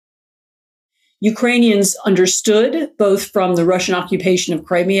Ukrainians understood, both from the Russian occupation of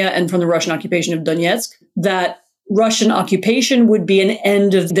Crimea and from the Russian occupation of Donetsk, that Russian occupation would be an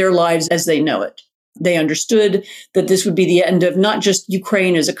end of their lives as they know it. They understood that this would be the end of not just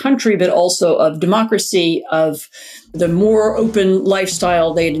Ukraine as a country, but also of democracy, of the more open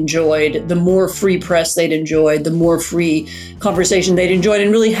lifestyle they'd enjoyed, the more free press they'd enjoyed, the more free conversation they'd enjoyed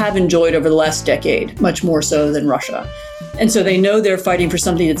and really have enjoyed over the last decade, much more so than Russia. And so they know they're fighting for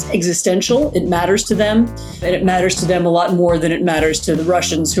something that's existential. It matters to them, and it matters to them a lot more than it matters to the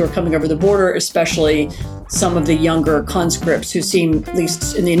Russians who are coming over the border, especially some of the younger conscripts who seem, at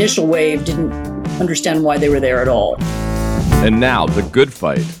least in the initial wave, didn't understand why they were there at all. And now, The Good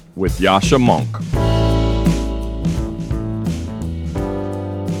Fight with Yascha Mounk.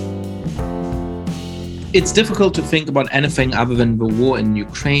 It's difficult to think about anything other than the war in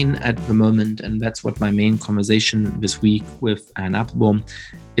Ukraine at the moment, and that's what my main conversation this week with Anne Applebaum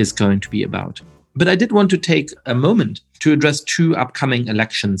is going to be about. But I did want to take a moment to address two upcoming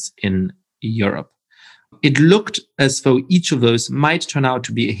elections in Europe. It looked as though each of those might turn out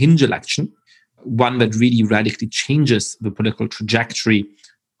to be a hinge election, one that really radically changes the political trajectory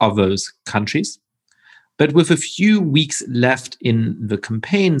of those countries. But with a few weeks left in the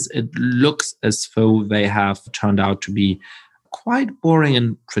campaigns, it looks as though they have turned out to be quite boring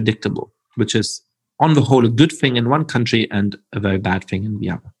and predictable, which is on the whole a good thing in one country and a very bad thing in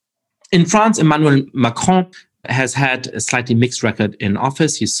the other. In France, Emmanuel Macron has had a slightly mixed record in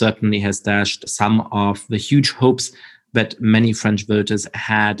office. He certainly has dashed some of the huge hopes that many French voters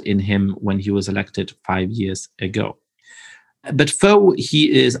had in him when he was elected 5 years ago. But though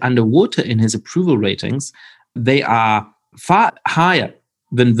he is underwater in his approval ratings, they are far higher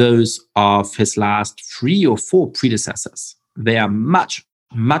than those of his last 3 or 4 predecessors. They are much,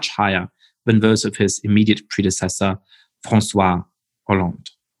 much higher than those of his immediate predecessor, François Hollande.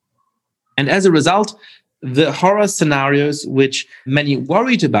 And as a result, the horror scenarios which many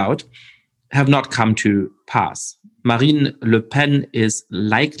worried about have not come to pass. Marine Le Pen is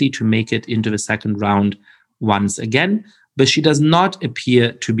likely to make it into the second round once again, but she does not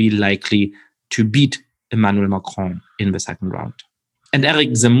appear to be likely to beat Emmanuel Macron in the second round. And Eric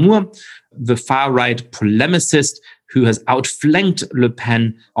Zemmour, the far-right polemicist who has outflanked Le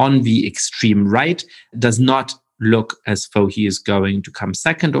Pen on the extreme right, does not look as though he is going to come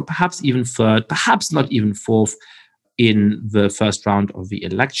second or perhaps even third, perhaps not even fourth in the first round of the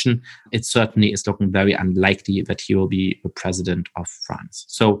election. It certainly is looking very unlikely that he will be the president of France.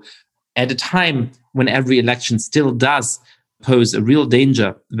 So at a time when every election still does pose a real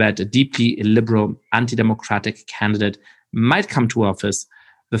danger that a deeply illiberal, anti-democratic candidate might come to office,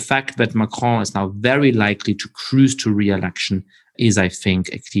 the fact that Macron is now very likely to cruise to re-election is, I think,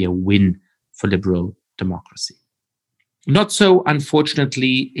 a clear win for liberal democracy. Not so,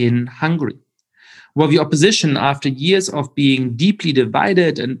 unfortunately, in Hungary, where the opposition, after years of being deeply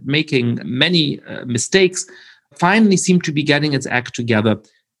divided and making many mistakes, finally seemed to be getting its act together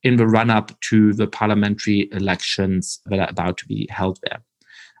in the run-up to the parliamentary elections that are about to be held there.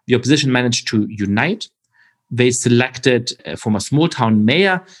 The opposition managed to unite. They selected a former small-town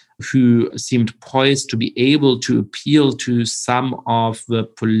mayor who seemed poised to be able to appeal to some of the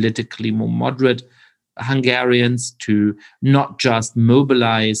politically more moderate Hungarians, to not just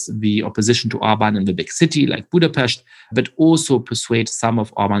mobilize the opposition to Orban in the big city like Budapest, but also persuade some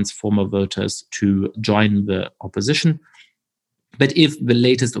of Orban's former voters to join the opposition. But if the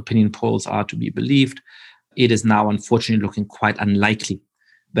latest opinion polls are to be believed, it is now unfortunately looking quite unlikely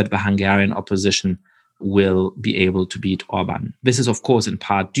that the Hungarian opposition will be able to beat Orban. This is, of course, in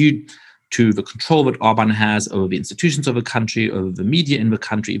part due to the control that Orban has over the institutions of the country, over the media in the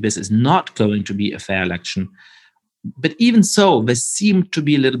country. This is not going to be a fair election. But even so, there seemed to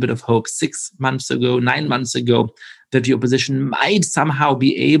be a little bit of hope 6 months ago, 9 months ago, that the opposition might somehow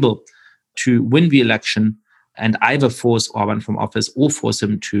be able to win the election and either force Orban from office or force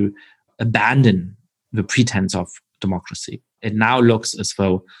him to abandon the pretense of democracy. It now looks as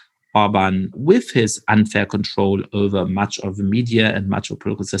though Orban, with his unfair control over much of the media and much of the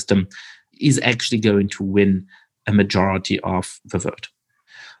political system, is actually going to win a majority of the vote.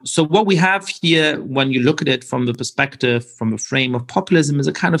 So what we have here, when you look at it from the perspective, from a frame of populism, is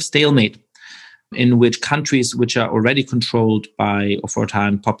a kind of stalemate in which countries which are already controlled by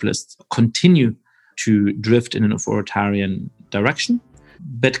authoritarian populists continue to drift in an authoritarian direction.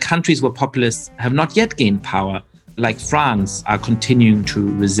 But countries where populists have not yet gained power, like France, are continuing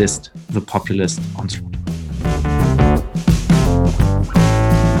to resist the populist onslaught.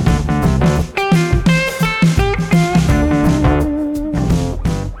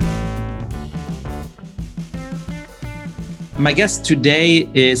 My guest today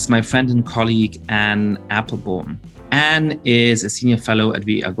is my friend and colleague, Anne Applebaum. Anne is a senior fellow at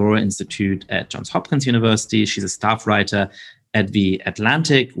the Agora Institute at Johns Hopkins University. She's a staff writer at The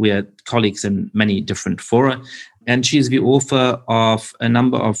Atlantic. We are colleagues in many different fora. And she's the author of a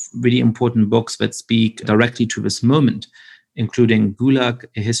number of really important books that speak directly to this moment, including Gulag,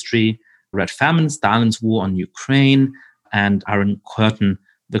 A History, Red Famine, Stalin's War on Ukraine, and Iron Curtain,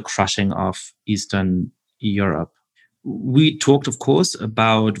 The Crushing of Eastern Europe. We talked, of course,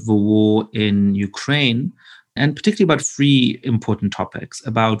 about the war in Ukraine, and particularly about three important topics: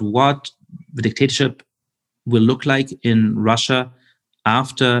 about what the dictatorship will look like in Russia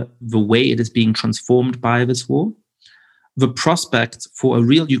after the way it is being transformed by this war, the prospects for a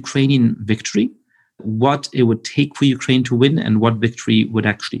real Ukrainian victory, what it would take for Ukraine to win and what victory would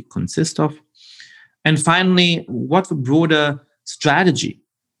actually consist of, and finally, what the broader strategy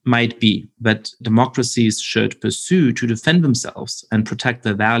might be that democracies should pursue to defend themselves and protect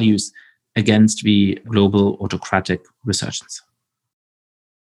their values against the global autocratic resurgence.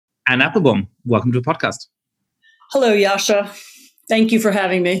 Anne Applebaum, welcome to the podcast. Hello, Yasha. Thank you for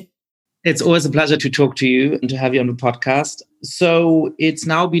having me. It's always a pleasure to talk to you and to have you on the podcast. So it's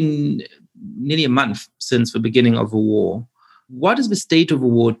now been nearly a month since the beginning of the war. What is the state of the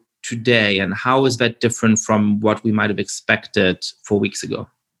war today, and how is that different from what we might have expected 4 weeks ago?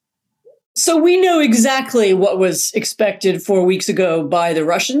 So we know exactly what was expected 4 weeks ago by the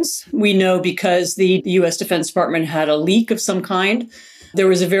Russians. We know because the U.S. Defense Department had a leak of some kind. There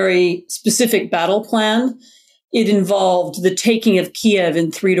was a very specific battle plan. It involved the taking of Kiev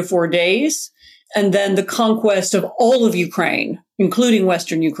in 3 to 4 days, and then the conquest of all of Ukraine, including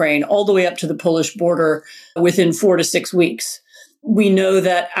Western Ukraine, all the way up to the Polish border within 4 to 6 weeks. We know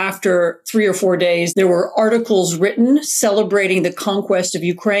that after 3 or 4 days, there were articles written celebrating the conquest of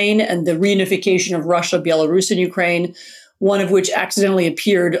Ukraine and the reunification of Russia, Belarus, and Ukraine, one of which accidentally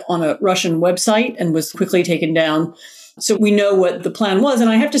appeared on a Russian website and was quickly taken down. So we know what the plan was. And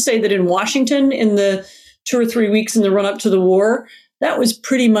I have to say that in Washington, in the 2 or 3 weeks in the run-up to the war, that was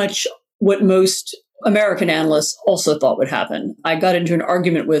pretty much what most American analysts also thought would happen. I got into an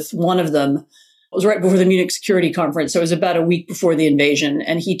argument with one of them. It was right before the Munich Security Conference. So it was about a week before the invasion.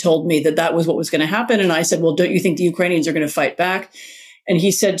 And he told me that that was what was going to happen. And I said, well, don't you think the Ukrainians are going to fight back? And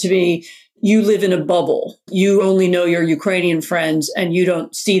he said to me, you live in a bubble. You only know your Ukrainian friends and you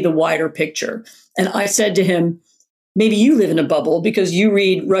don't see the wider picture. And I said to him, maybe you live in a bubble because you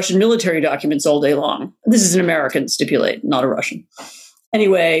read Russian military documents all day long. This is an American stipulate, not a Russian.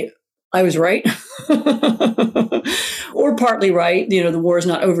 Anyway, I was right. Or partly right. The war is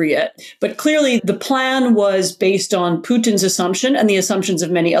not over yet. But clearly the plan was based on Putin's assumption and the assumptions of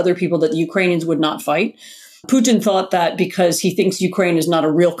many other people that the Ukrainians would not fight. Putin thought that because he thinks Ukraine is not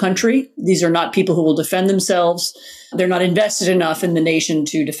a real country. These are not people who will defend themselves. They're not invested enough in the nation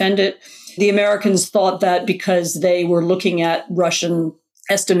to defend it. The Americans thought that because they were looking at Russian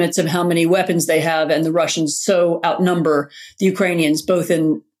estimates of how many weapons they have, and the Russians so outnumber the Ukrainians, both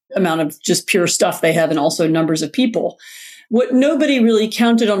in amount of just pure stuff they have and also numbers of people. What nobody really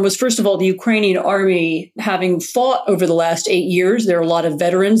counted on was, first of all, the Ukrainian army having fought over the last 8 years. There are a lot of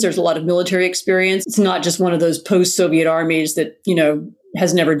veterans. There's a lot of military experience. It's not just one of those post-Soviet armies that,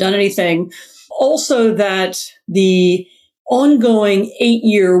 has never done anything. Also that the ongoing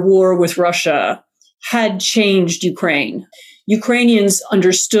 8-year war with Russia had changed Ukraine. Ukrainians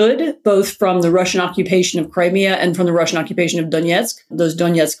understood, both from the Russian occupation of Crimea and from the Russian occupation of Donetsk, those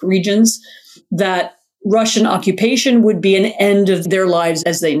Donetsk regions, that Russian occupation would be an end of their lives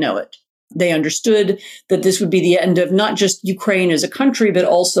as they know it. They understood that this would be the end of not just Ukraine as a country, but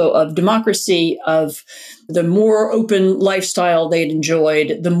also of democracy, of the more open lifestyle they'd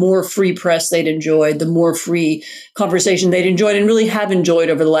enjoyed, the more free press they'd enjoyed, the more free conversation they'd enjoyed and really have enjoyed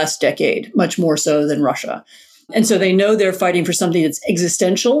over the last decade, much more so than Russia. And so they know they're fighting for something that's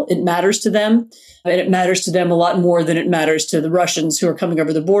existential. It matters to them. And it matters to them a lot more than it matters to the Russians who are coming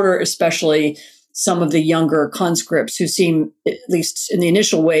over the border, especially some of the younger conscripts who seem, at least in the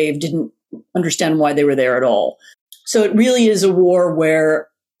initial wave, didn't understand why they were there at all. So it really is a war where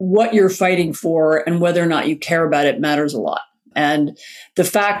what you're fighting for and whether or not you care about it matters a lot. And the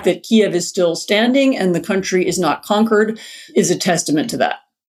fact that Kiev is still standing and the country is not conquered is a testament to that.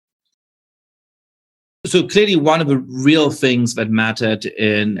 So clearly one of the real things that mattered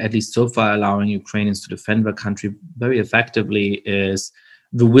in, at least so far, allowing Ukrainians to defend their country very effectively is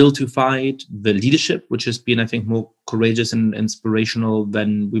the will to fight, the leadership, which has been, I think, more courageous and inspirational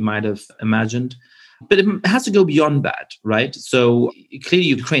than we might have imagined. But it has to go beyond that, right? So clearly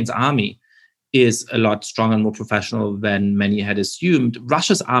Ukraine's army is a lot stronger and more professional than many had assumed.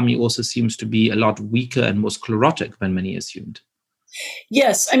 Russia's army also seems to be a lot weaker and more sclerotic than many assumed.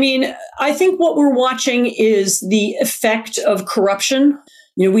 Yes. I mean, I think what we're watching is the effect of corruption.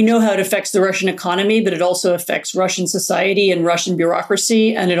 We know how it affects the Russian economy, but it also affects Russian society and Russian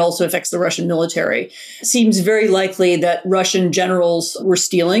bureaucracy, and it also affects the Russian military. It seems very likely that Russian generals were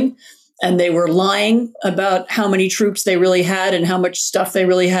stealing, and they were lying about how many troops they really had and how much stuff they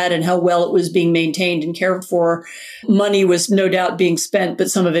really had and how well it was being maintained and cared for. Money was no doubt being spent,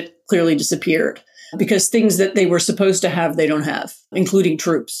 but some of it clearly disappeared because things that they were supposed to have, they don't have, including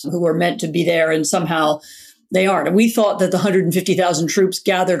troops who were meant to be there, and somehow they aren't. And we thought that the 150,000 troops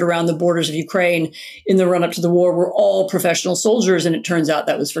gathered around the borders of Ukraine in the run-up to the war were all professional soldiers, and it turns out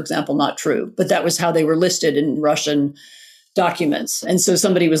that was, for example, not true. But that was how they were listed in Russian documents. And so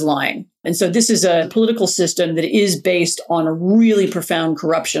somebody was lying. And so this is a political system that is based on a really profound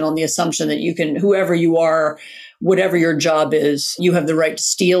corruption, on the assumption that you can, whoever you are, whatever your job is, you have the right to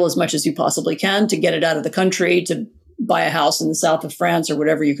steal as much as you possibly can, to get it out of the country, to buy a house in the south of France or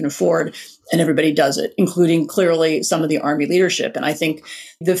whatever you can afford. And everybody does it, including clearly some of the army leadership. And I think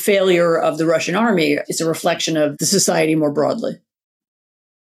the failure of the Russian army is a reflection of the society more broadly.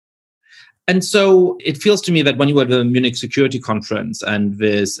 And so it feels to me that when you were at the Munich Security Conference and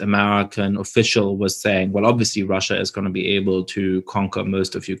this American official was saying, well, obviously Russia is going to be able to conquer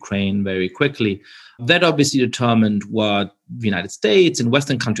most of Ukraine very quickly, that obviously determined what the United States and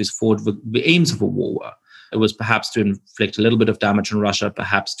Western countries thought the aims of a war were. It was perhaps to inflict a little bit of damage on Russia,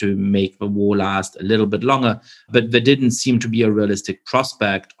 perhaps to make the war last a little bit longer. But there didn't seem to be a realistic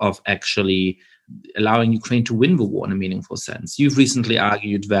prospect of actually allowing Ukraine to win the war in a meaningful sense. You've recently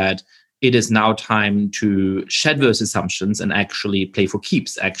argued that it is now time to shed those assumptions and actually play for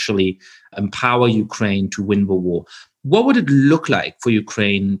keeps, actually empower Ukraine to win the war. What would it look like for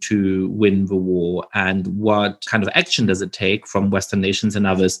Ukraine to win the war? And what kind of action does it take from Western nations and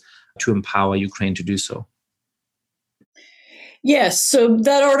others to empower Ukraine to do so? Yes. So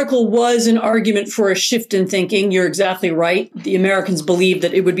that article was an argument for a shift in thinking. You're exactly right. The Americans believed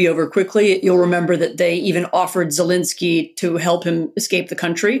that it would be over quickly. You'll remember that they even offered Zelensky to help him escape the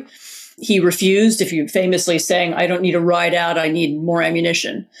country. He refused, if you famously saying, I don't need a ride out, I need more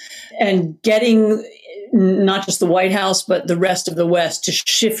ammunition. And getting not just the White House, but the rest of the West to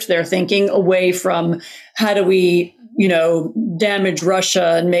shift their thinking away from how do we, damage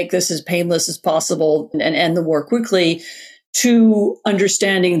Russia and make this as painless as possible and end the war quickly, to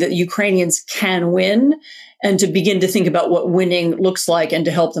understanding that Ukrainians can win and to begin to think about what winning looks like and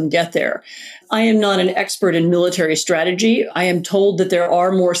to help them get there. I am not an expert in military strategy. I am told that there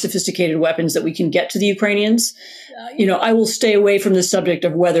are more sophisticated weapons that we can get to the Ukrainians. I will stay away from the subject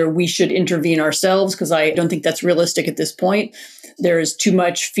of whether we should intervene ourselves, because I don't think that's realistic at this point. There is too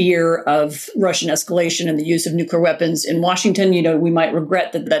much fear of Russian escalation and the use of nuclear weapons in Washington. We might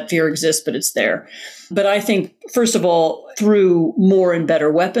regret that fear exists, but it's there. But I think, first of all, through more and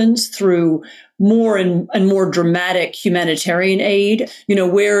better weapons, through more and more dramatic humanitarian aid.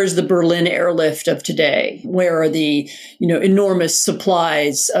 Where is the Berlin airlift of today? Where are the, enormous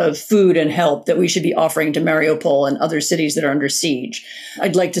supplies of food and help that we should be offering to Mariupol and other cities that are under siege?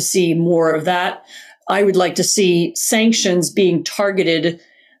 I'd like to see more of that. I would like to see sanctions being targeted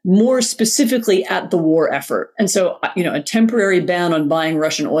more specifically at the war effort. And so, a temporary ban on buying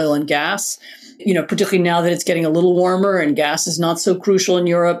Russian oil and gas, particularly now that it's getting a little warmer and gas is not so crucial in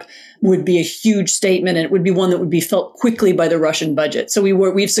Europe, would be a huge statement, and it would be one that would be felt quickly by the Russian budget. So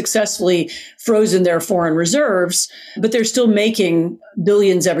we've successfully frozen their foreign reserves, but they're still making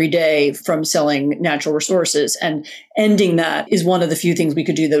billions every day from selling natural resources, and ending that is one of the few things we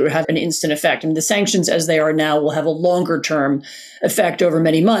could do that would have an instant effect. The sanctions as they are now will have a longer term effect over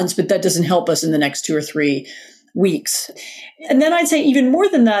many months, but that doesn't help us in the next 2 or 3 weeks. And then I'd say even more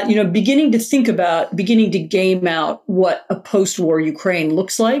than that, beginning to game out what a post-war Ukraine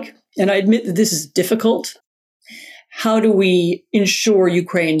looks like. And I admit that this is difficult. How do we ensure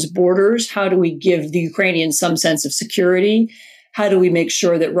Ukraine's borders? How do we give the Ukrainians some sense of security? How do we make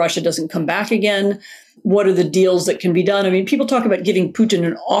sure that Russia doesn't come back again? What are the deals that can be done? People talk about giving Putin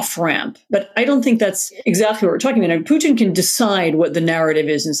an off-ramp, but I don't think that's exactly what we're talking about. Putin can decide what the narrative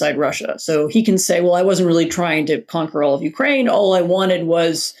is inside Russia. So he can say, well, I wasn't really trying to conquer all of Ukraine. All I wanted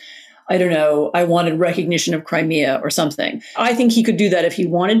was, I wanted recognition of Crimea or something. I think he could do that if he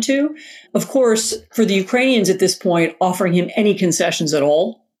wanted to. Of course, for the Ukrainians at this point, offering him any concessions at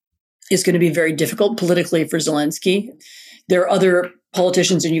all is going to be very difficult politically for Zelensky. There are other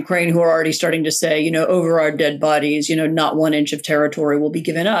politicians in Ukraine who are already starting to say, over our dead bodies, not 1 inch of territory will be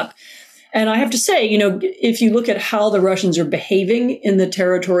given up. And I have to say, if you look at how the Russians are behaving in the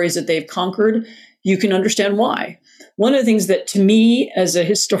territories that they've conquered, you can understand why. One of the things that to me as a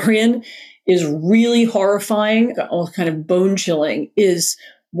historian is really horrifying, kind of bone chilling, is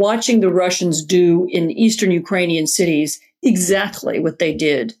watching the Russians do in eastern Ukrainian cities exactly what they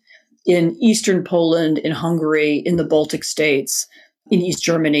did in eastern Poland, in Hungary, in the Baltic states, in East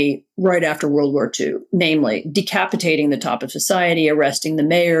Germany right after World War II, namely decapitating the top of society, arresting the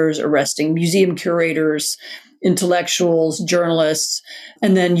mayors, arresting museum curators, intellectuals, journalists,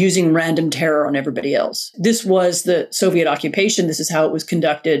 and then using random terror on everybody else. This was the Soviet occupation. This is how it was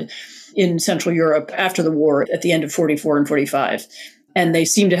conducted in Central Europe after the war at the end of 44 and 45. And they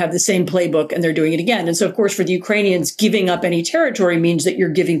seem to have the same playbook, and they're doing it again. And so, of course, for the Ukrainians, giving up any territory means that you're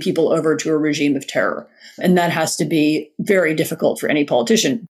giving people over to a regime of terror. And that has to be very difficult for any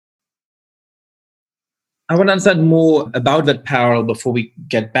politician. I want to understand more about that parallel before we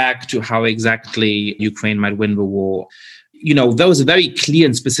get back to how exactly Ukraine might win the war. There was a very clear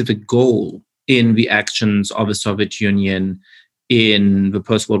and specific goal in the actions of the Soviet Union in the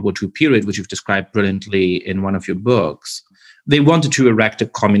post-World War II period, which you've described brilliantly in one of your books. They wanted to erect a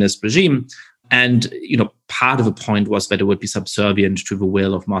communist regime. And, part of the point was that it would be subservient to the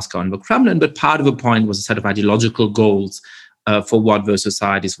will of Moscow and the Kremlin, but part of the point was a set of ideological goals for what those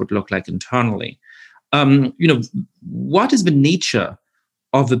societies would look like internally. What is the nature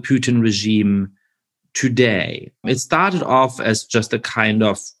of the Putin regime today? It started off as just a kind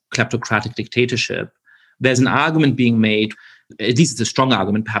of kleptocratic dictatorship. There's an argument being made, at least it's a strong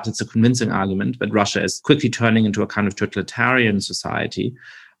argument, perhaps it's a convincing argument, that Russia is quickly turning into a kind of totalitarian society.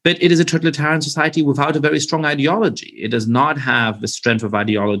 But it is a totalitarian society without a very strong ideology. It does not have the strength of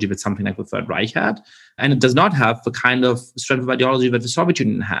ideology that something like the Third Reich had, and it does not have the kind of strength of ideology that the Soviet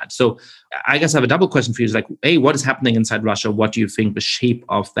Union had. So I guess I have a double question for you. Is like, A, what is happening inside Russia? What do you think the shape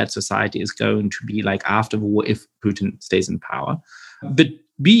of that society is going to be like after the war if Putin stays in power? But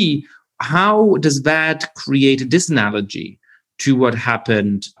B, how does that create a disanalogy to what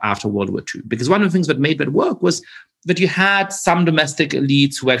happened after World War II? Because one of the things that made that work was that you had some domestic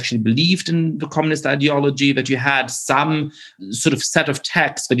elites who actually believed in the communist ideology, that you had some sort of set of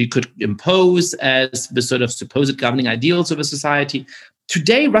texts that you could impose as the sort of supposed governing ideals of a society.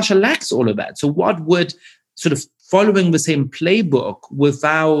 Today, Russia lacks all of that. So what would sort of following the same playbook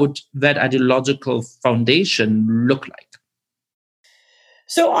without that ideological foundation look like?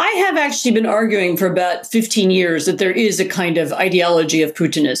 So I have actually been arguing for about 15 years that there is a kind of ideology of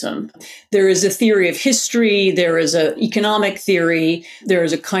Putinism. There is a theory of history, there is an economic theory, there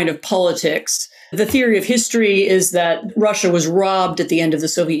is a kind of politics. The theory of history is that Russia was robbed at the end of the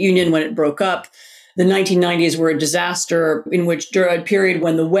Soviet Union when it broke up. The 1990s were a disaster in which during a period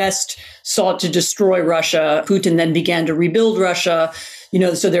when the West sought to destroy Russia, Putin then began to rebuild Russia.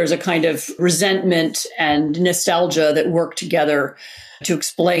 So there's a kind of resentment and nostalgia that worked together to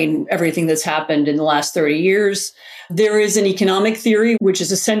explain everything that's happened in the last 30 years. There is an economic theory, which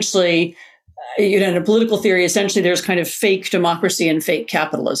is essentially, in a political theory, essentially there's kind of fake democracy and fake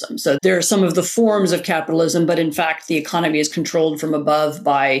capitalism. So there are some of the forms of capitalism, but in fact, the economy is controlled from above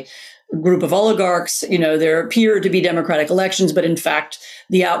by a group of oligarchs. There appear to be democratic elections, but in fact,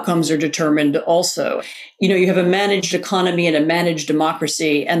 the outcomes are determined also. You have a managed economy and a managed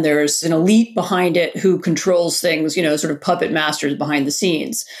democracy, and there's an elite behind it who controls things, sort of puppet masters behind the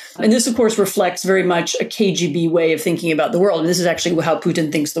scenes. And this, of course, reflects very much a KGB way of thinking about the world. And this is actually how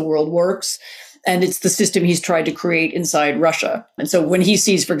Putin thinks the world works. And it's the system he's tried to create inside Russia. And so when he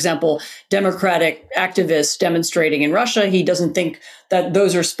sees, for example, democratic activists demonstrating in Russia, he doesn't think that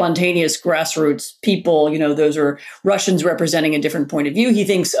those are spontaneous grassroots people, those are Russians representing a different point of view. He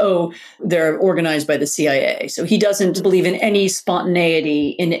thinks, they're organized by the CIA. So he doesn't believe in any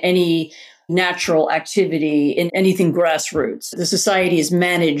spontaneity, in any natural activity, in anything grassroots. The society is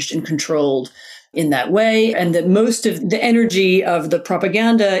managed and controlled in that way, and that most of the energy of the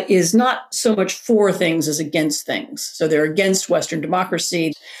propaganda is not so much for things as against things. So they're against Western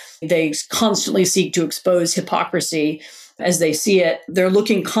democracy. They constantly seek to expose hypocrisy as they see it. They're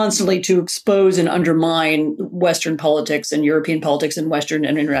looking constantly to expose and undermine Western politics and European politics and Western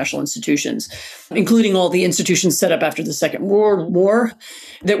and international institutions, including all the institutions set up after the Second World War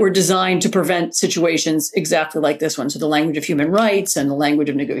that were designed to prevent situations exactly like this one. So the language of human rights and the language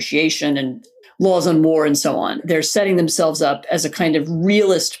of negotiation and laws on war and so on. They're setting themselves up as a kind of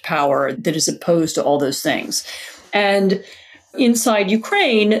realist power that is opposed to all those things. And inside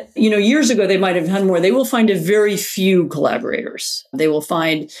Ukraine, years ago, they might have done more. They will find a very few collaborators. They will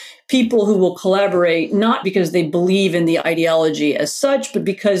find people who will collaborate, not because they believe in the ideology as such, but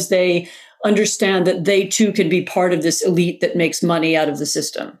because they understand that they too can be part of this elite that makes money out of the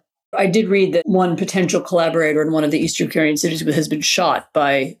system. I did read that one potential collaborator in one of the Eastern Ukrainian cities has been shot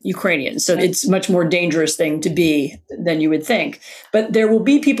by Ukrainians. So it's a much more dangerous thing to be than you would think. But there will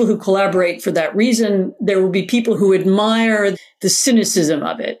be people who collaborate for that reason. There will be people who admire the cynicism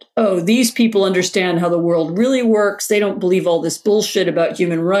of it. Oh, these people understand how the world really works. They don't believe all this bullshit about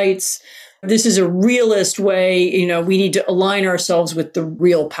human rights. This is a realist way. We need to align ourselves with the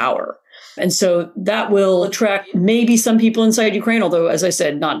real power. And so that will attract maybe some people inside Ukraine, although, as I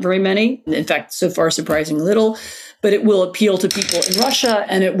said, not very many. In fact, so far, surprisingly little. But it will appeal to people in Russia,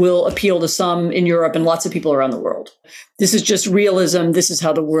 and it will appeal to some in Europe and lots of people around the world. This is just realism. This is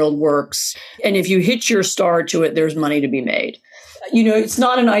how the world works. And if you hitch your star to it, there's money to be made. It's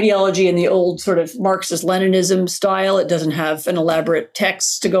not an ideology in the old sort of Marxist-Leninism style. It doesn't have an elaborate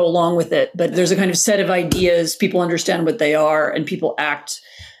text to go along with it. But there's a kind of set of ideas. People understand what they are, and people act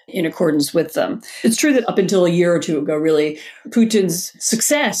in accordance with them. It's true that up until a year or two ago, really, Putin's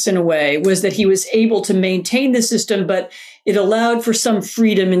success in a way was that he was able to maintain the system, but it allowed for some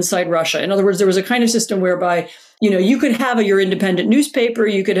freedom inside Russia. In other words, there was a kind of system whereby, you could have your independent newspaper,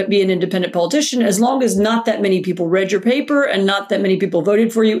 you could be an independent politician, as long as not that many people read your paper and not that many people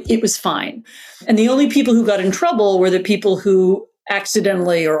voted for you, it was fine. And the only people who got in trouble were the people who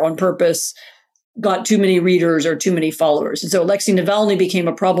accidentally or on purpose got too many readers or too many followers. And so Alexei Navalny became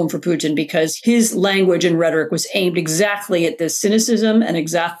a problem for Putin because his language and rhetoric was aimed exactly at this cynicism and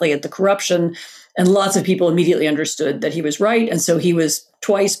exactly at the corruption. And lots of people immediately understood that he was right. And so he was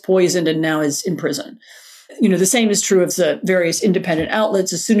twice poisoned and now is in prison. The same is true of the various independent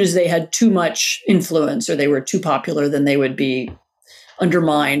outlets. As soon as they had too much influence or they were too popular, then they would be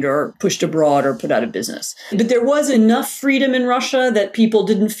undermined or pushed abroad or put out of business. But there was enough freedom in Russia that people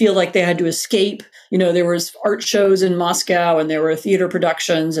didn't feel like they had to escape. There was art shows in Moscow and there were theater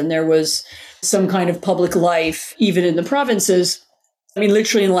productions and there was some kind of public life, even in the provinces.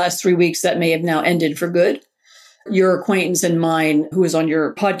 Literally in the last 3 weeks, that may have now ended for good. Your acquaintance and mine, who was on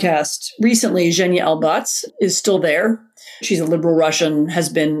your podcast recently, Zhenya Albats, is still there. She's a liberal Russian, has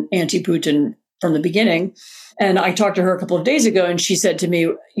been anti-Putin from the beginning. And I talked to her a couple of days ago, and she said to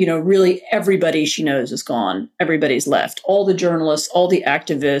me, really everybody she knows is gone. Everybody's left. All the journalists, all the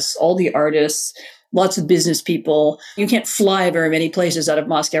activists, all the artists, lots of business people. You can't fly very many places out of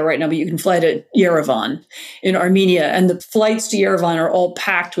Moscow right now, but you can fly to Yerevan in Armenia. And the flights to Yerevan are all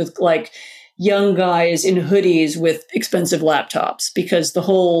packed with young guys in hoodies with expensive laptops, because the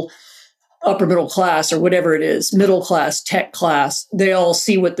whole upper middle class or whatever it is, middle class, tech class, they all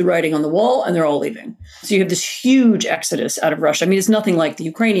see what the writing on the wall and they're all leaving. So you have this huge exodus out of Russia. It's nothing like the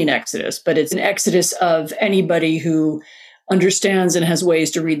Ukrainian exodus, but it's an exodus of anybody who understands and has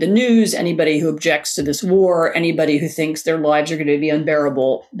ways to read the news, anybody who objects to this war, anybody who thinks their lives are going to be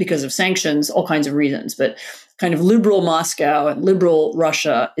unbearable because of sanctions, all kinds of reasons. But kind of liberal Moscow and liberal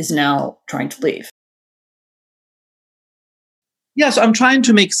Russia is now trying to leave. Yeah, so I'm trying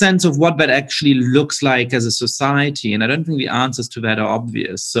to make sense of what that actually looks like as a society. And I don't think the answers to that are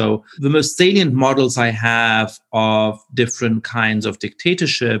obvious. So the most salient models I have of different kinds of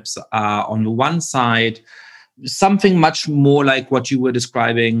dictatorships are, on the one side, something much more like what you were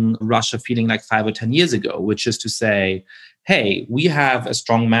describing Russia feeling like 5 or 10 years ago, which is to say, hey, we have a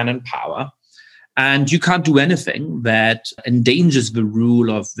strong man in power, and you can't do anything that endangers the rule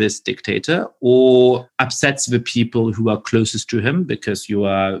of this dictator or upsets the people who are closest to him, because you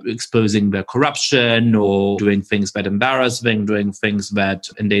are exposing their corruption or doing things that embarrass them, doing things that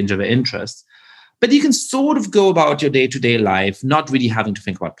endanger their interests. But you can sort of go about your day-to-day life, not really having to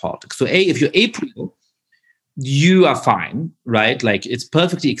think about politics. So if you're apolitical, you are fine, right? It's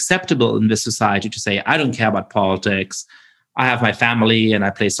perfectly acceptable in this society to say, I don't care about politics. I have my family and I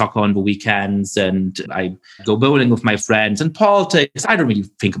play soccer on the weekends and I go bowling with my friends, and politics, I don't really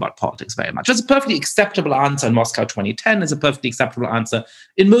think about politics very much. That's a perfectly acceptable answer in Moscow 2010. It's a perfectly acceptable answer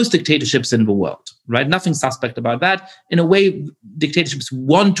in most dictatorships in the world, right? Nothing suspect about that. In a way, dictatorships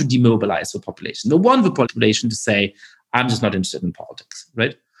want to demobilize the population. They want the population to say, I'm just not interested in politics,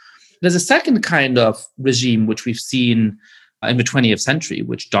 right? There's a second kind of regime which we've seen in the 20th century,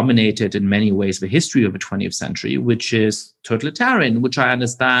 which dominated in many ways the history of the 20th century, which is totalitarian, which I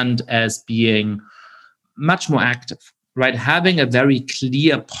understand as being much more active, right? Having a very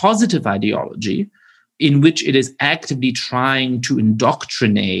clear positive ideology in which it is actively trying to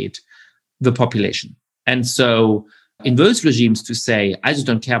indoctrinate the population. And so in those regimes, to say, I just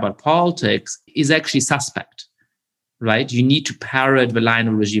don't care about politics is actually suspect, right? You need to parrot the line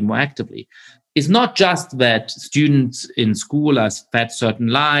of regime more actively. It's not just that students in school are fed certain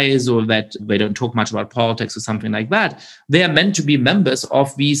lies or that they don't talk much about politics or something like that. They are meant to be members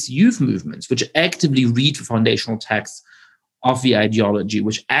of these youth movements, which actively read the foundational texts of the ideology,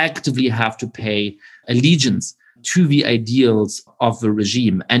 which actively have to pay allegiance to the ideals of the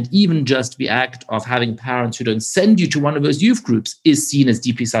regime. And even just the act of having parents who don't send you to one of those youth groups is seen as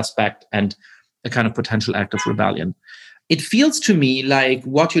deeply suspect and a kind of potential act of rebellion. It feels to me like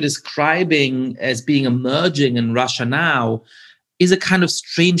what you're describing as being emerging in Russia now is a kind of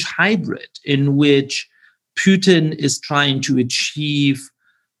strange hybrid in which Putin is trying to achieve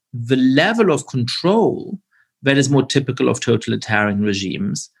the level of control that is more typical of totalitarian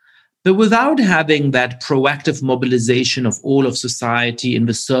regimes, but without having that proactive mobilization of all of society in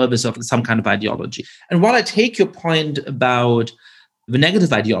the service of some kind of ideology. And while I take your point about the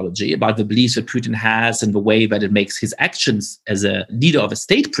negative ideology, about the beliefs that Putin has and the way that it makes his actions as a leader of a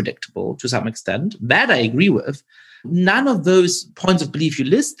state predictable to some extent, that I agree with. None of those points of belief you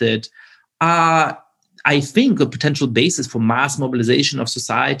listed are, I think, a potential basis for mass mobilization of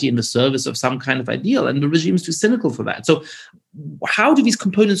society in the service of some kind of ideal. And the regime is too cynical for that. So how do these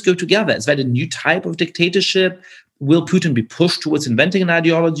components go together? Is that a new type of dictatorship? Will Putin be pushed towards inventing an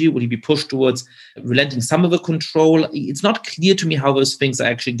ideology? Will he be pushed towards relenting some of the control? It's not clear to me how those things are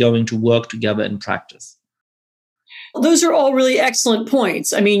actually going to work together in practice. Those are all really excellent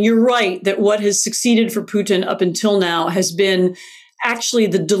points. I mean, you're right that what has succeeded for Putin up until now has been actually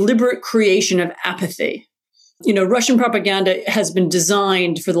the deliberate creation of apathy. You know, Russian propaganda has been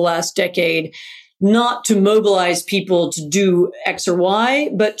designed for the last decade not to mobilize people to do X or Y,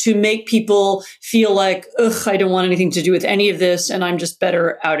 but to make people feel like, ugh, I don't want anything to do with any of this, and I'm just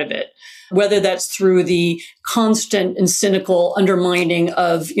better out of it. Whether that's through the constant and cynical undermining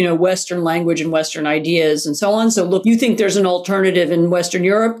of, you know, Western language and Western ideas and so on. So look, you think there's an alternative in Western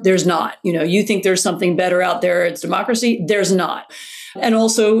Europe? There's not. You know, you think there's something better out there, it's democracy? There's not. And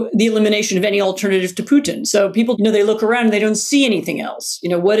also the elimination of any alternative to Putin. So people, you know, they look around and they don't see anything else. You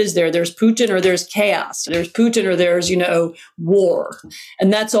know, what is there? There's Putin or there's chaos. There's Putin or there's, you know, war.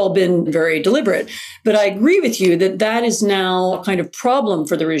 And that's all been very deliberate. But I agree with you that that is now a kind of problem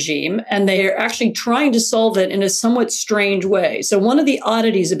for the regime. And they are actually trying to solve it in a somewhat strange way. So one of the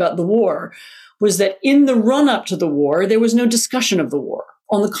oddities about the war was that in the run up to the war, there was no discussion of the war.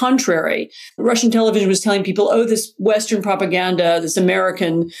 On the contrary, Russian television was telling people, oh, this Western propaganda, this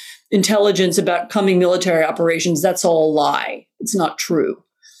American intelligence about coming military operations, that's all a lie. It's not true.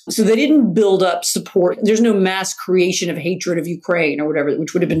 So they didn't build up support. There's no mass creation of hatred of Ukraine or whatever,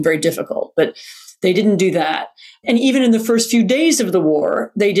 which would have been very difficult. But they didn't do that. And even in the first few days of the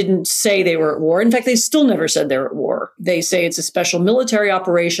war, they didn't say they were at war. In fact, they still never said they were at war. They say it's a special military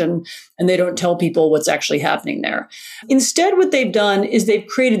operation, and they don't tell people what's actually happening there. Instead, what they've done is they've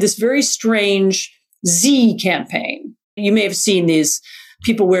created this very strange Z campaign. You may have seen these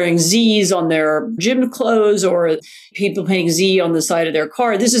people wearing Zs on their gym clothes or people painting Z on the side of their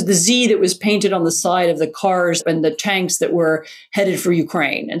car. This is the Z that was painted on the side of the cars and the tanks that were headed for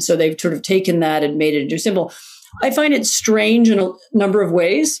Ukraine. And so they've sort of taken that and made it into a symbol. I find it strange in a number of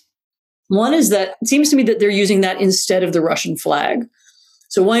ways. One is that it seems to me that they're using that instead of the Russian flag.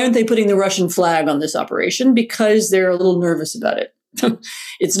 So why aren't they putting the Russian flag on this operation? Because they're a little nervous about it.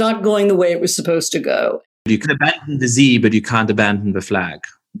 It's not going the way it was supposed to go. You can abandon the Z, but you can't abandon the flag.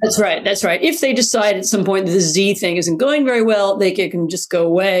 That's right. That's right. If they decide at some point that the Z thing isn't going very well, they can just go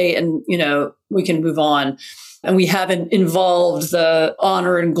away and, you know, we can move on. And we haven't involved the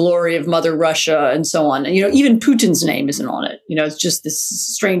honor and glory of Mother Russia and so on. And, you know, even Putin's name isn't on it. You know, it's just this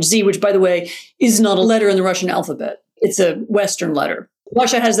strange Z, which, by the way, is not a letter in the Russian alphabet. It's a Western letter.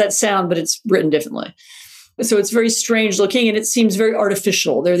 Russia has that sound, but it's written differently. So it's very strange looking and it seems very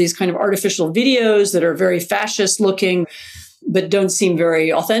artificial. There are these kind of artificial videos that are very fascist looking, but don't seem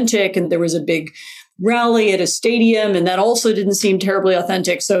very authentic. And there was a big rally at a stadium and that also didn't seem terribly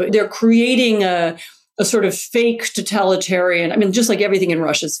authentic. So they're creating a sort of fake totalitarian. I mean, just like everything in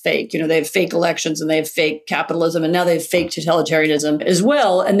Russia is fake. You know, they have fake elections and they have fake capitalism and now they have fake totalitarianism as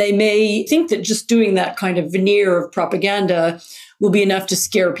well. And they may think that just doing that kind of veneer of propaganda will be enough to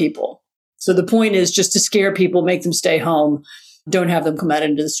scare people. So the point is just to scare people, make them stay home, don't have them come out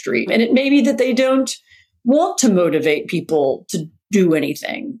into the street. And it may be that they don't want to motivate people to do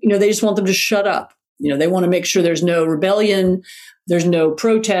anything. You know, they just want them to shut up. You know, they want to make sure there's no rebellion, there's no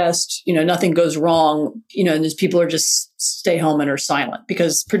protest, you know, nothing goes wrong, you know, and these people are just stay home and are silent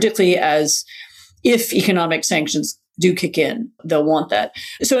because particularly as if economic sanctions do kick in, they'll want that.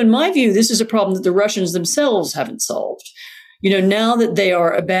 So in my view, this is a problem that the Russians themselves haven't solved. You know, now that they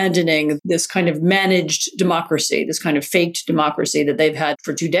are abandoning this kind of managed democracy, this kind of faked democracy that they've had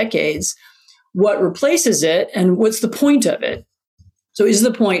for 2 decades, what replaces it and what's the point of it? So is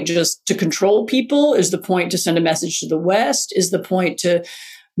the point just to control people? Is the point to send a message to the West? Is the point to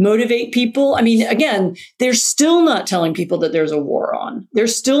motivate people. I mean, again, they're still not telling people that there's a war on. They're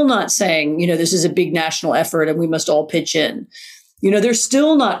still not saying, this is a big national effort and we must all pitch in. They're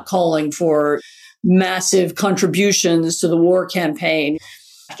still not calling for massive contributions to the war campaign,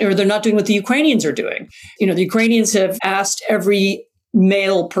 or they're not doing what the Ukrainians are doing. The Ukrainians have asked every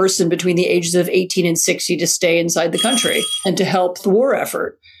male person between the ages of 18 and 60 to stay inside the country and to help the war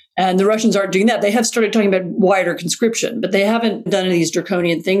effort. And the Russians aren't doing that. They have started talking about wider conscription, but they haven't done any of these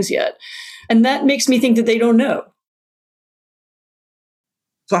draconian things yet. And that makes me think that they don't know.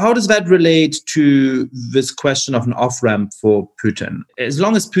 So how does that relate to this question of an off-ramp for Putin? As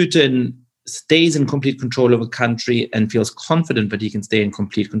long as Putin stays in complete control of a country and feels confident that he can stay in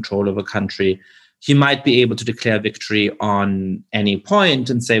complete control of a country, he might be able to declare victory on any point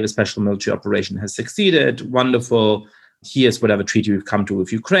and say the special military operation has succeeded. Wonderful. Here's whatever treaty we've come to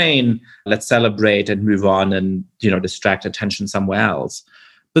with Ukraine. Let's celebrate and move on and, distract attention somewhere else.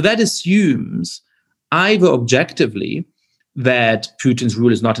 But that assumes either objectively that Putin's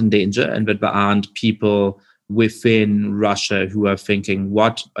rule is not in danger and that there aren't people within Russia who are thinking,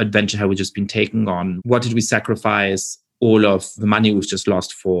 what adventure have we just been taking on? What did we sacrifice all of the money we've just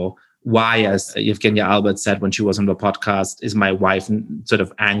lost for? Why, as Evgenia Albert said when she was on the podcast, is my wife sort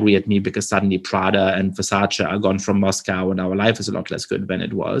of angry at me because suddenly Prada and Versace are gone from Moscow and our life is a lot less good than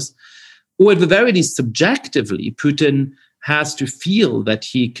it was? Or at the very least, subjectively, Putin has to feel that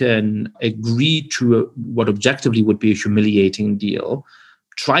he can agree to what objectively would be a humiliating deal,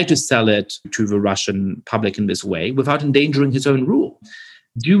 try to sell it to the Russian public in this way without endangering his own rule.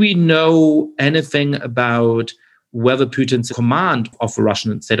 Do we know anything about whether Putin's command of the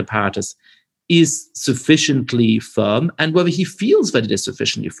Russian state apparatus is sufficiently firm and whether he feels that it is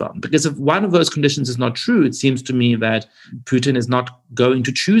sufficiently firm? Because if one of those conditions is not true, it seems to me that Putin is not going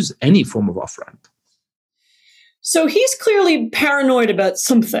to choose any form of off-ramp. So he's clearly paranoid about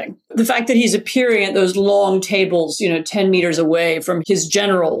something. The fact that he's appearing at those long tables, 10 meters away from his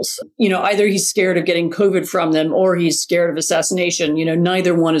generals, either he's scared of getting COVID from them or he's scared of assassination.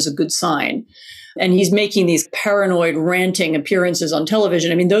 Neither one is a good sign. And he's making these paranoid ranting appearances on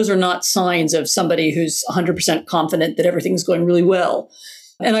television. I mean, those are not signs of somebody who's 100% confident that everything's going really well.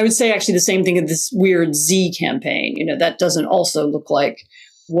 And I would say actually the same thing of this weird Z campaign. That doesn't also look like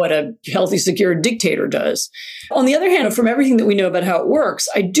what a healthy, secure dictator does. On the other hand, from everything that we know about how it works,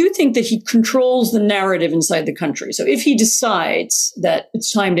 I do think that he controls the narrative inside the country. So if he decides that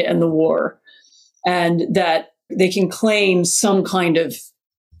it's time to end the war and that they can claim some kind of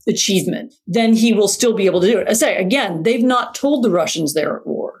achievement, then he will still be able to do it. I say, again, they've not told the Russians they're at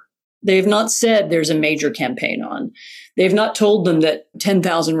war. They've not said there's a major campaign on. They've not told them that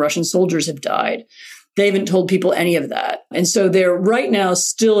 10,000 Russian soldiers have died. They haven't told people any of that. And so they're right now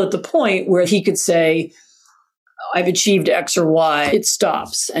still at the point where he could say, I've achieved X or Y, it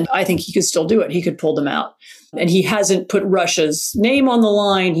stops. And I think he could still do it. He could pull them out. And he hasn't put Russia's name on the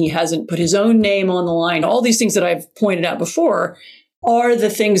line. He hasn't put his own name on the line. All these things that I've pointed out before are the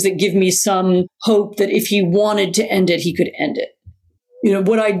things that give me some hope that if he wanted to end it, he could end it.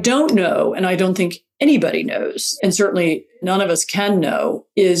 What I don't know, and I don't think anybody knows, and certainly none of us can know,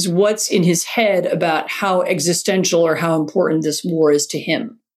 is what's in his head about how existential or how important this war is to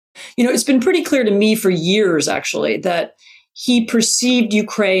him. It's been pretty clear to me for years, actually, that he perceived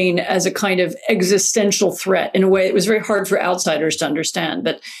Ukraine as a kind of existential threat in a way that was very hard for outsiders to understand.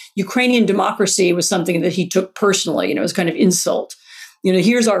 But Ukrainian democracy was something that he took personally. It was kind of insult.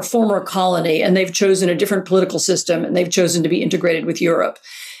 Here's our former colony, and they've chosen a different political system, and they've chosen to be integrated with Europe.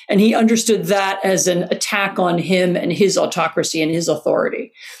 And he understood that as an attack on him and his autocracy and his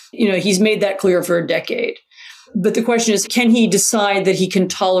authority. He's made that clear for a decade. But the question is, can he decide that he can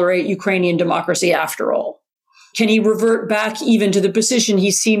tolerate Ukrainian democracy after all? Can he revert back even to the position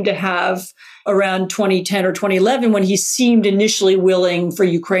he seemed to have around 2010 or 2011 when he seemed initially willing for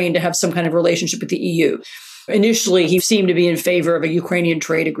Ukraine to have some kind of relationship with the EU? Initially, he seemed to be in favor of a Ukrainian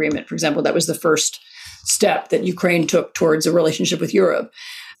trade agreement, for example. That was the first step that Ukraine took towards a relationship with Europe.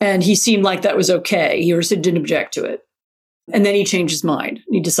 And he seemed like that was okay. He didn't object to it. And then he changed his mind.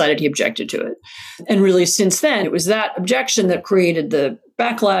 He decided he objected to it. And really, since then, it was that objection that created the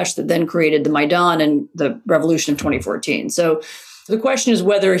backlash that then created the Maidan and the revolution of 2014. So the question is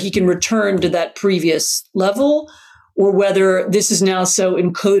whether he can return to that previous level or whether this is now so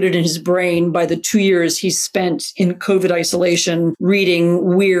encoded in his brain by the 2 years he's spent in COVID isolation,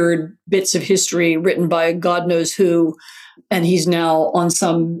 reading weird bits of history written by God knows who, and he's now on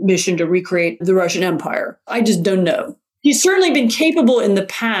some mission to recreate the Russian Empire. I just don't know. He's certainly been capable in the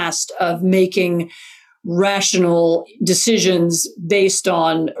past of making rational decisions based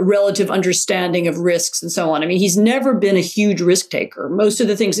on relative understanding of risks and so on. I mean, he's never been a huge risk taker. Most of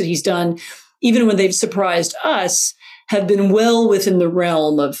the things that he's done, even when they've surprised us, have been well within the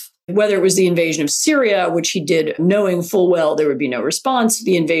realm of whether it was the invasion of Syria, which he did knowing full well there would be no response,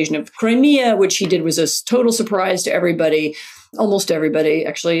 the invasion of Crimea, which he did was a total surprise to everybody, almost everybody,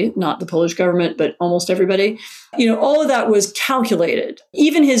 actually, not the Polish government, but almost everybody. All of that was calculated.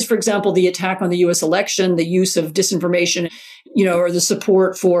 Even his, for example, the attack on the US election, the use of disinformation, or the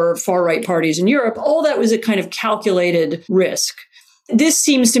support for far-right parties in Europe, all that was a kind of calculated risk. This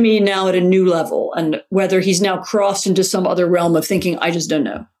seems to me now at a new level, and whether he's now crossed into some other realm of thinking, I just don't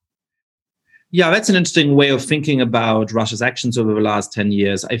know. Yeah, that's an interesting way of thinking about Russia's actions over the last 10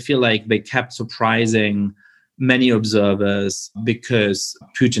 years. I feel like they kept surprising many observers because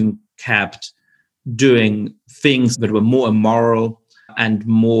Putin kept doing things that were more immoral and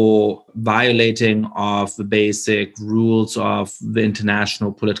more violating of the basic rules of the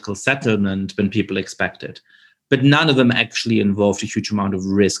international political settlement than people expected. But none of them actually involved a huge amount of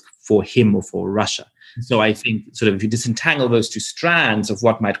risk for him or for Russia. So I think sort of if you disentangle those two strands of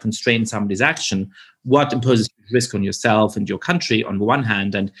what might constrain somebody's action, what imposes risk on yourself and your country on the one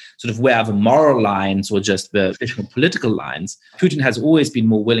hand, and sort of where are the moral lines or just the traditional political lines, Putin has always been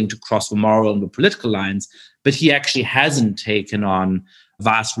more willing to cross the moral and the political lines, but he actually hasn't taken on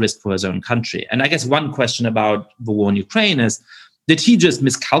vast risk for his own country. And I guess one question about the war in Ukraine is, did he just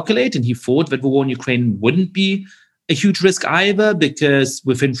miscalculate and he thought that the war in Ukraine wouldn't be a huge risk either, because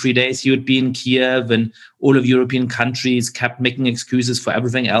within 3 days he would be in Kiev and all of European countries kept making excuses for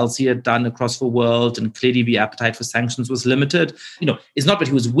everything else he had done across the world, and clearly the appetite for sanctions was limited. It's not that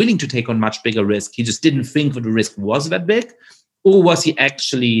he was willing to take on much bigger risk, he just didn't think that the risk was that big. Or was he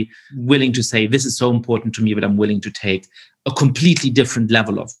actually willing to say, this is so important to me that I'm willing to take a completely different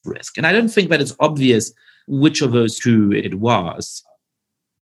level of risk? And I don't think that it's obvious which of those two it was.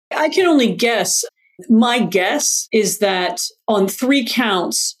 I can only guess. My guess is that on 3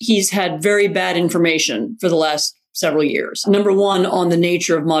 counts, he's had very bad information for the last several years. Number one, on the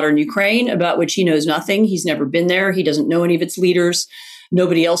nature of modern Ukraine, about which he knows nothing. He's never been there. He doesn't know any of its leaders.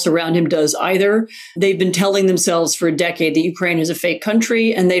 Nobody else around him does either. They've been telling themselves for a decade that Ukraine is a fake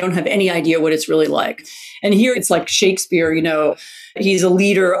country, and they don't have any idea what it's really like. And here it's like Shakespeare, he's a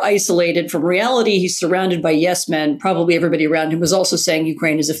leader isolated from reality. He's surrounded by yes men. Probably everybody around him was also saying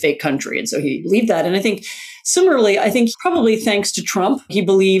Ukraine is a fake country. And so he believed that. And I think similarly, probably thanks to Trump, he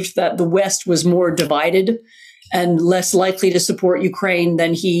believed that the West was more divided and less likely to support Ukraine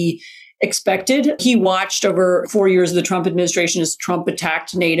than he expected. He watched over 4 years of the Trump administration as Trump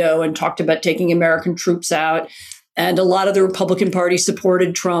attacked NATO and talked about taking American troops out. And a lot of the Republican Party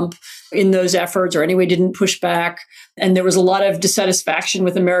supported Trump in those efforts, or anyway, didn't push back. And there was a lot of dissatisfaction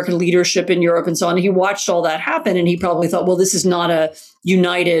with American leadership in Europe and so on. He watched all that happen, and he probably thought, well, this is not a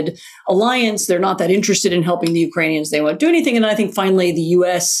united alliance. They're not that interested in helping the Ukrainians. They won't do anything. And I think finally the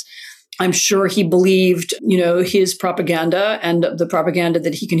U.S., I'm sure he believed, his propaganda and the propaganda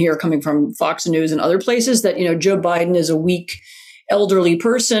that he can hear coming from Fox News and other places that, Joe Biden is a weak, elderly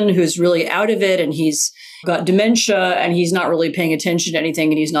person who's really out of it, and he's got dementia and he's not really paying attention to anything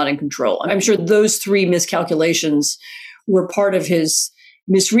and he's not in control. I'm sure those 3 miscalculations were part of his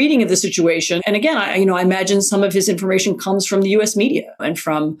misreading of the situation. And again, I imagine some of his information comes from the US media and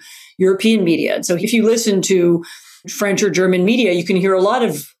from European media. And so if you listen to French or German media, you can hear a lot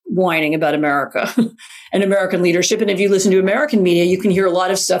of whining about America and American leadership. And if you listen to American media, you can hear a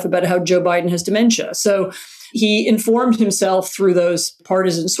lot of stuff about how Joe Biden has dementia. So he informed himself through those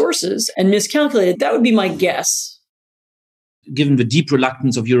partisan sources and miscalculated. That would be my guess. Given the deep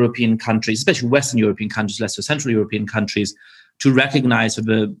reluctance of European countries, especially Western European countries, less so Central European countries, to recognize that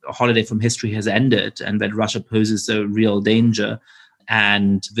the holiday from history has ended and that Russia poses a real danger,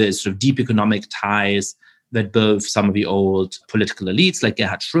 and the sort of deep economic ties that both some of the old political elites like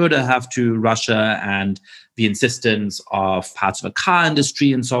Gerhard Schröder have to Russia, and the insistence of parts of the car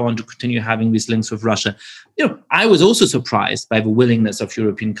industry and so on to continue having these links with Russia. I was also surprised by the willingness of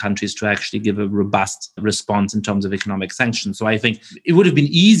European countries to actually give a robust response in terms of economic sanctions. So I think it would have been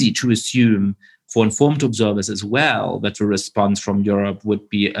easy to assume for informed observers as well that the response from Europe would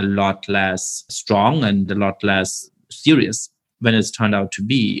be a lot less strong and a lot less serious than it's turned out to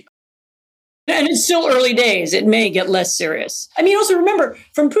be. And it's still early days. It may get less serious. Also remember,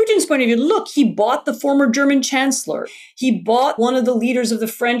 from Putin's point of view, look, he bought the former German chancellor. He bought one of the leaders of the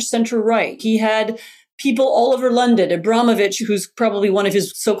French center-right. He had people all over London. Abramovich, who's probably one of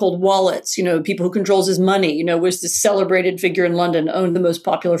his so-called wallets, people who controls his money, was this celebrated figure in London, owned the most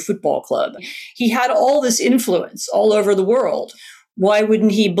popular football club. He had all this influence all over the world. Why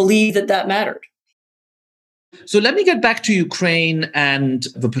wouldn't he believe that that mattered? So let me get back to Ukraine and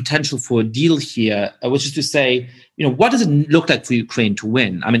the potential for a deal here, which is to say, what does it look like for Ukraine to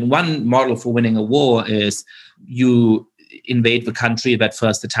win? I mean, one model for winning a war is you invade the country that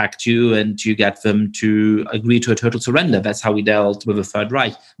first attacked you and you get them to agree to a total surrender. That's how we dealt with the Third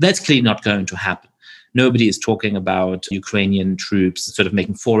Reich. That's clearly not going to happen. Nobody is talking about Ukrainian troops sort of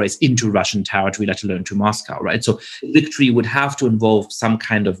making forays into Russian territory, let alone to Moscow, right? So victory would have to involve some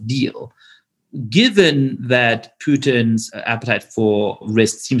kind of deal. Given that Putin's appetite for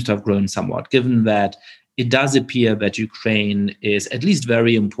risk seems to have grown somewhat, given that it does appear that Ukraine is at least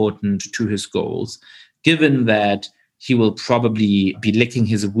very important to his goals, given that he will probably be licking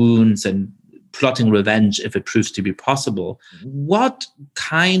his wounds and plotting revenge if it proves to be possible, what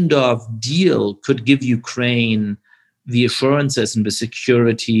kind of deal could give Ukraine the assurances and the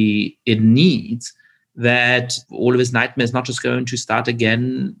security it needs that all of his nightmares not just going to start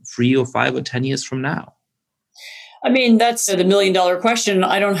again 3 or 5 or 10 years from now? I mean, that's the $1 million question.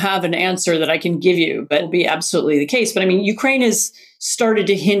 I don't have an answer that I can give you, but it'll be absolutely the case. But I mean, Ukraine has started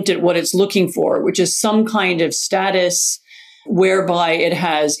to hint at what it's looking for, which is some kind of status whereby it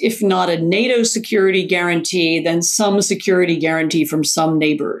has, if not a NATO security guarantee, then some security guarantee from some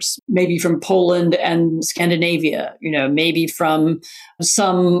neighbors, maybe from Poland and Scandinavia, maybe from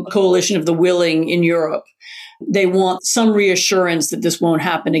some coalition of the willing in Europe. They want some reassurance that this won't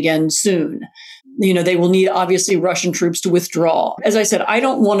happen again soon. They will need, obviously, Russian troops to withdraw. As I said, I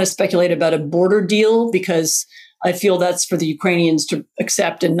don't want to speculate about a border deal because I feel that's for the Ukrainians to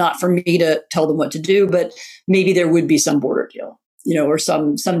accept and not for me to tell them what to do. But maybe there would be some border deal, or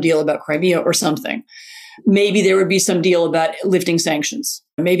some deal about Crimea or something. Maybe there would be some deal about lifting sanctions.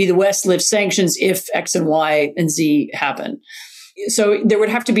 Maybe the West lifts sanctions if X and Y and Z happen. So there would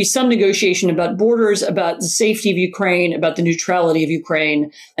have to be some negotiation about borders, about the safety of Ukraine, about the neutrality of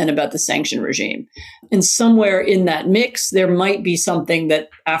Ukraine, and about the sanction regime. And somewhere in that mix, there might be something that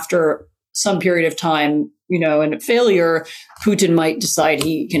after some period of time, and a failure, Putin might decide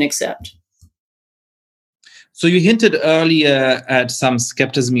he can accept. So you hinted earlier at some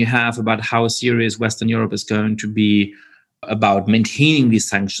skepticism you have about how serious Western Europe is going to be about maintaining these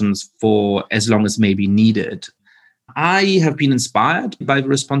sanctions for as long as may be needed. I have been inspired by the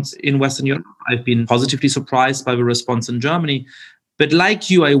response in Western Europe. I've been positively surprised by the response in Germany. But like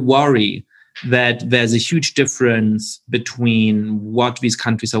you, I worry that there's a huge difference between what these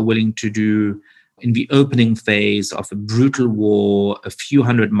countries are willing to do in the opening phase of a brutal war a few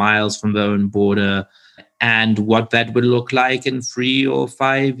hundred miles from their own border, and what that will look like in 3 or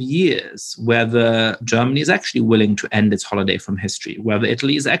 5 years, whether Germany is actually willing to end its holiday from history, whether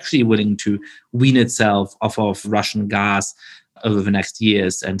Italy is actually willing to wean itself off of Russian gas over the next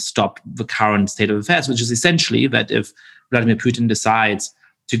years and stop the current state of affairs, which is essentially that if Vladimir Putin decides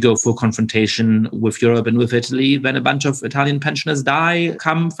to go for confrontation with Europe and with Italy, then a bunch of Italian pensioners die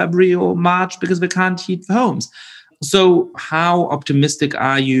come February or March because they can't heat their homes. So how optimistic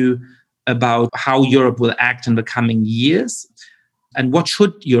are you about how Europe will act in the coming years? And what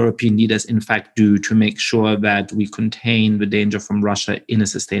should European leaders, in fact, do to make sure that we contain the danger from Russia in a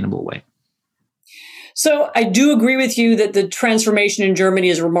sustainable way? So I do agree with you that the transformation in Germany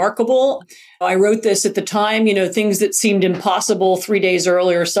is remarkable. I wrote this at the time, things that seemed impossible 3 days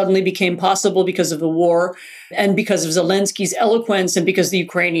earlier suddenly became possible because of the war and because of Zelensky's eloquence and because the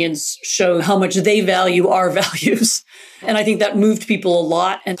Ukrainians show how much they value our values. And I think that moved people a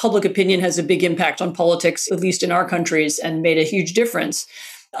lot. And public opinion has a big impact on politics, at least in our countries, and made a huge difference.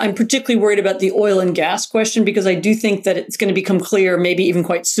 I'm particularly worried about the oil and gas question because I do think that it's going to become clear, maybe even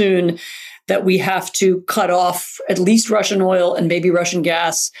quite soon, that we have to cut off at least Russian oil and maybe Russian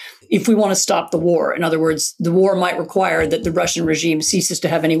gas if we want to stop the war. In other words, the war might require that the Russian regime ceases to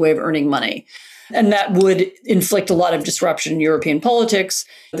have any way of earning money. And that would inflict a lot of disruption in European politics.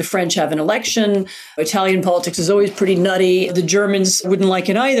 The French have an election. Italian politics is always pretty nutty. The Germans wouldn't like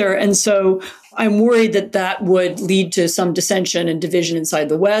it either. And so I'm worried that that would lead to some dissension and division inside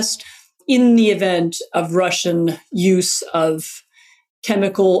the West in the event of Russian use of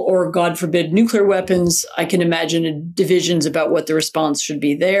chemical or, God forbid, nuclear weapons. I can imagine divisions about what the response should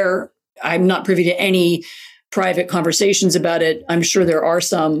be there. I'm not privy to any private conversations about it. I'm sure there are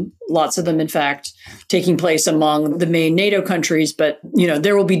some, lots of them, in fact, taking place among the main NATO countries. But,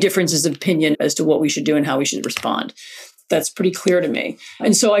 there will be differences of opinion as to what we should do and how we should respond. That's pretty clear to me.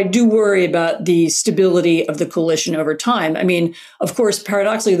 And so I do worry about the stability of the coalition over time. I mean, of course,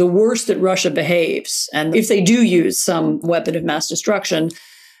 paradoxically, the worse that Russia behaves, and if they do use some weapon of mass destruction,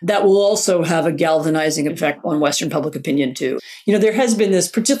 that will also have a galvanizing effect on Western public opinion too. There has been this,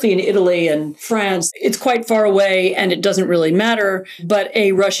 particularly in Italy and France, it's quite far away and it doesn't really matter, but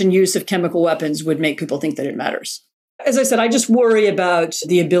a Russian use of chemical weapons would make people think that it matters. As I said, I just worry about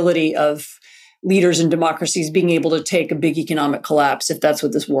the ability of leaders in democracies being able to take a big economic collapse if that's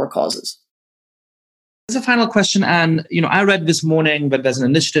what this war causes. As a final question, Anne, I read this morning that there's an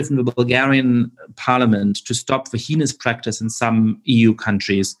initiative in the Bulgarian parliament to stop the heinous practice in some EU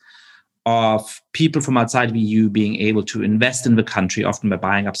countries of people from outside the EU being able to invest in the country, often by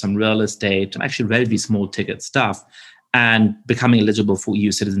buying up some real estate, and actually relatively small ticket stuff, and becoming eligible for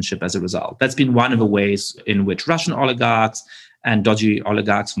EU citizenship as a result. That's been one of the ways in which Russian oligarchs and dodgy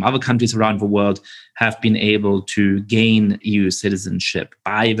oligarchs from other countries around the world have been able to gain EU citizenship,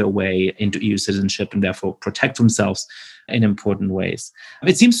 buy their way into EU citizenship, and therefore protect themselves in important ways.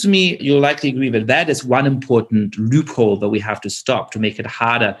 It seems to me you'll likely agree that that is one important loophole that we have to stop to make it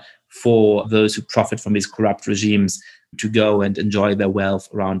harder for those who profit from these corrupt regimes to go and enjoy their wealth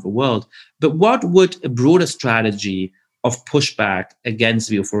around the world. But what would a broader strategy of pushback against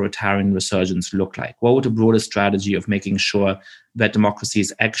the authoritarian resurgence look like? What would a broader strategy of making sure that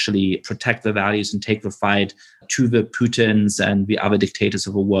democracies actually protect their values and take the fight to the Putins and the other dictators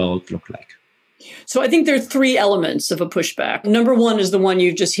of the world look like? So I think there are three elements of a pushback. Number one is the one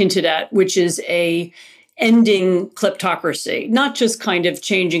you've just hinted at, which is ending kleptocracy, not just kind of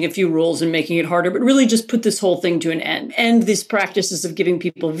changing a few rules and making it harder, but really just put this whole thing to an end. End these practices of giving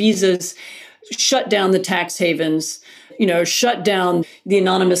people visas, shut down the tax havens, shut down the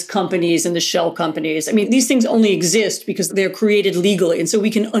anonymous companies and the shell companies. I mean, these things only exist because they're created legally, and so we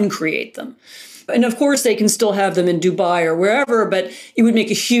can uncreate them. And of course, they can still have them in Dubai or wherever, but it would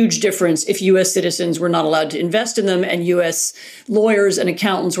make a huge difference if U.S. citizens were not allowed to invest in them and U.S. lawyers and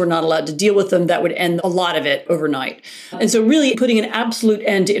accountants were not allowed to deal with them. That would end a lot of it overnight. And so really putting an absolute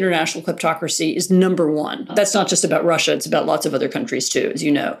end to international kleptocracy is number one. That's not just about Russia. It's about lots of other countries too, as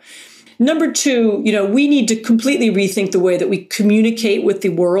you know. Number two, we need to completely rethink the way that we communicate with the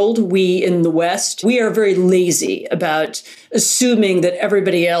world. We in the West, we are very lazy about assuming that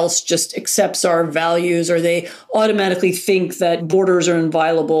everybody else just accepts our values, or they automatically think that borders are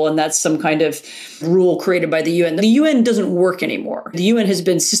inviolable and that's some kind of rule created by the UN. The UN doesn't work anymore. The UN has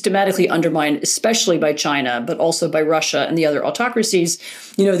been systematically undermined, especially by China, but also by Russia and the other autocracies.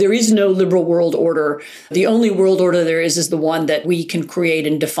 There is no liberal world order. The only world order there is the one that we can create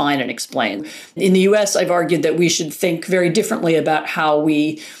and define and explain. In the US, I've argued that we should think very differently about how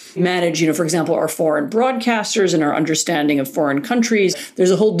we manage, for example, our foreign broadcasters and our understanding of foreign countries. There's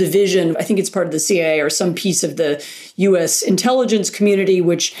a whole division, I think it's part of the CIA or some piece of the US intelligence community,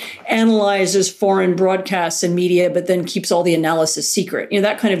 which analyzes foreign broadcasts and media, but then keeps all the analysis secret.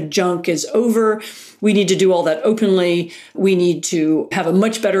 That kind of junk is over. We need to do all that openly. We need to have a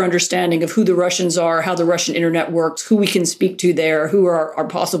much better understanding of who the Russians are, how the Russian internet works, who we can speak to there, who are our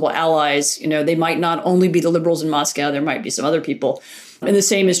possible allies. They might not only be the liberals in Moscow, there might be some other people. And the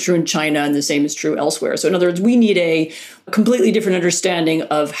same is true in China, and the same is true elsewhere. So in other words, we need a completely different understanding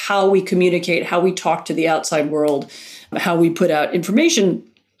of how we communicate, how we talk to the outside world, how we put out information.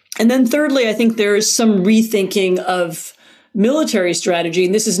 And then thirdly, I think there is some rethinking of military strategy.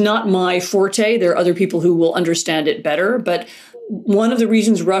 And this is not my forte. There are other people who will understand it better. But one of the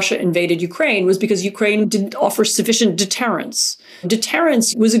reasons Russia invaded Ukraine was because Ukraine didn't offer sufficient deterrence.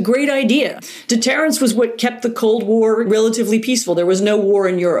 Deterrence was a great idea. Deterrence was what kept the Cold War relatively peaceful. There was no war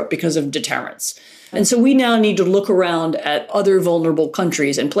in Europe because of deterrence. And so we now need to look around at other vulnerable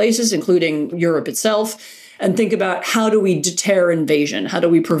countries and places, including Europe itself, and think about how do we deter invasion? How do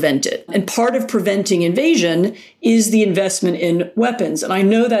we prevent it? And part of preventing invasion is the investment in weapons. And I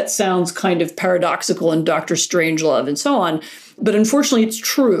know that sounds kind of paradoxical and Dr. Strangelove and so on, but unfortunately it's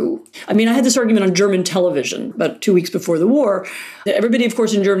true. I mean, I had this argument on German television about 2 weeks before the war. Everybody, of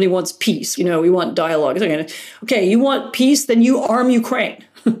course, in Germany wants peace. We want dialogue. Okay, you want peace, then you arm Ukraine.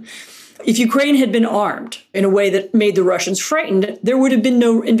 If Ukraine had been armed in a way that made the Russians frightened, there would have been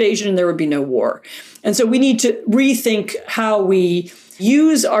no invasion and there would be no war. And so we need to rethink how we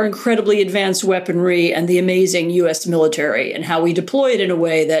use our incredibly advanced weaponry and the amazing U.S. military and how we deploy it in a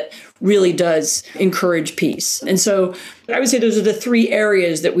way that really does encourage peace. And so I would say those are the three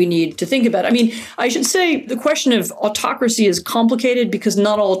areas that we need to think about. I mean, I should say the question of autocracy is complicated because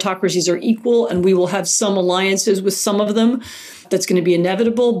not all autocracies are equal, and we will have some alliances with some of them. That's going to be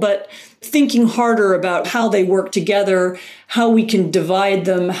inevitable, but thinking harder about how they work together, how we can divide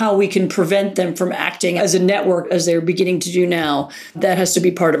them, how we can prevent them from acting as a network as they're beginning to do now, that has to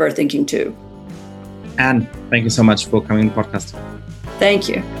be part of our thinking too. Anne, thank you so much for coming to the podcast. Thank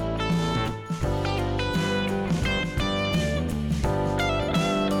you.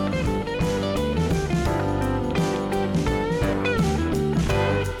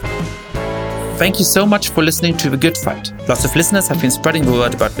 Thank you so much for listening to The Good Fight. Lots of listeners have been spreading the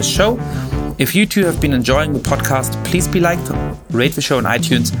word about this show. If you too have been enjoying the podcast, please be like, rate the show on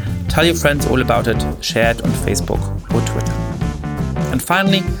iTunes, tell your friends all about it, share it on Facebook or Twitter. And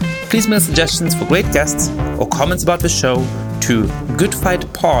finally, please mail suggestions for great guests or comments about the show to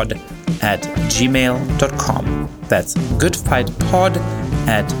goodfightpod@gmail.com. That's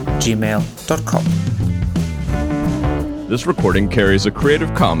goodfightpod@gmail.com. This recording carries a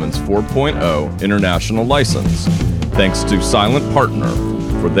Creative Commons 4.0 international license. Thanks to Silent Partner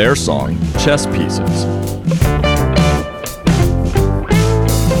for their song, Chess Pieces.